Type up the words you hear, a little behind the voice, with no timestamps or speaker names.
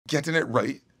getting it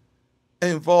right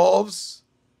involves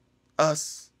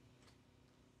us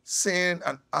saying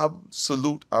an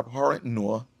absolute abhorrent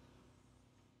no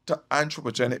to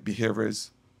anthropogenic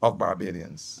behaviors of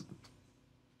Barbadians.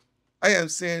 I am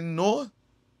saying no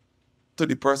to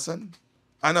the person,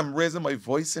 and I'm raising my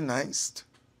voice in angst,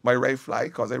 my right flag,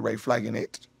 because I right flag in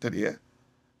it today,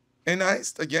 in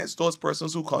angst against those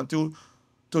persons who continue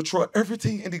to throw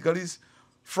everything in the gullies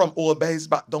from old bays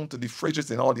back down to the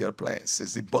fridges and all the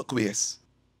appliances, the bulk waste.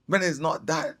 When it's not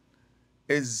that,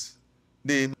 it's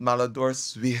the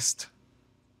malodorous waste,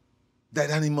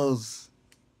 dead animals,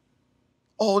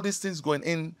 all these things going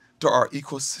into our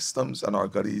ecosystems and our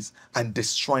gullies and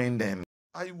destroying them.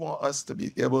 I want us to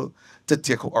be able to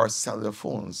take our cellular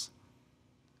phones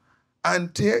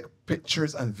and take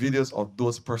pictures and videos of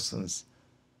those persons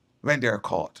when they're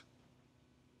caught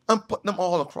and put them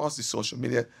all across the social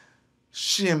media,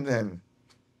 shame them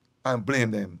and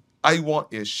blame them. I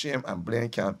want a shame and blame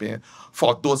campaign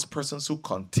for those persons who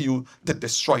continue to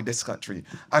destroy this country.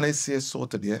 And I say so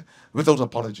today without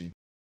apology.